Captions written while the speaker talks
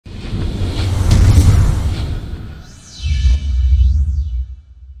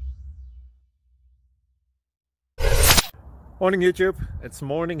Morning YouTube, it's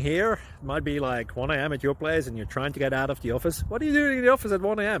morning here. It might be like 1 a.m. at your place and you're trying to get out of the office. What are you doing in the office at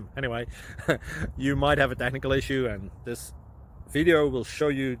 1 a.m? Anyway, you might have a technical issue and this video will show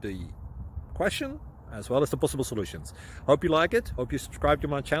you the question as well as the possible solutions. Hope you like it, hope you subscribe to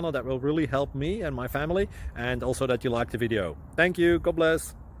my channel. That will really help me and my family, and also that you like the video. Thank you, God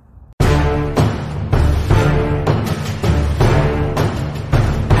bless.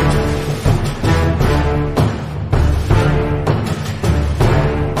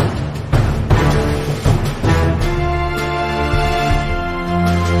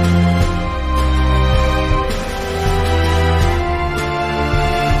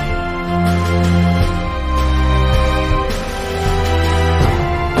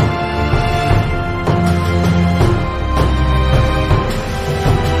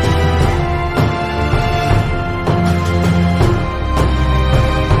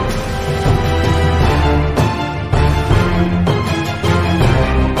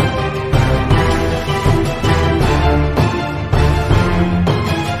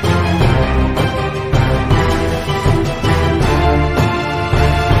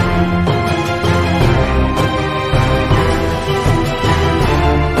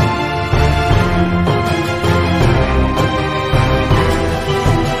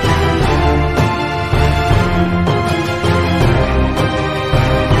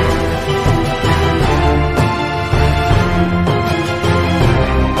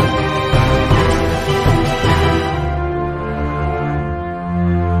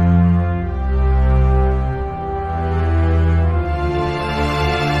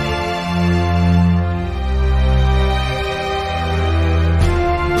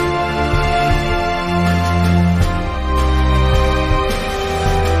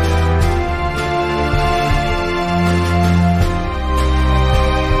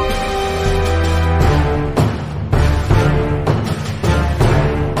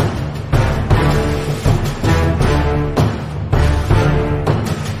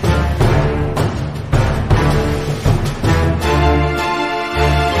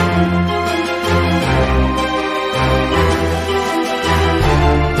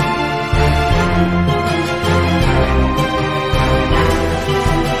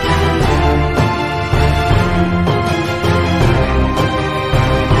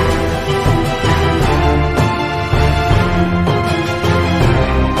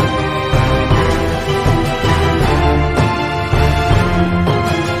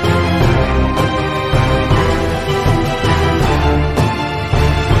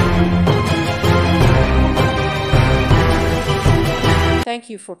 Thank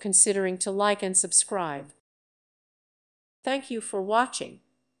you for considering to like and subscribe. Thank you for watching.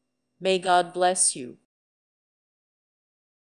 May God bless you.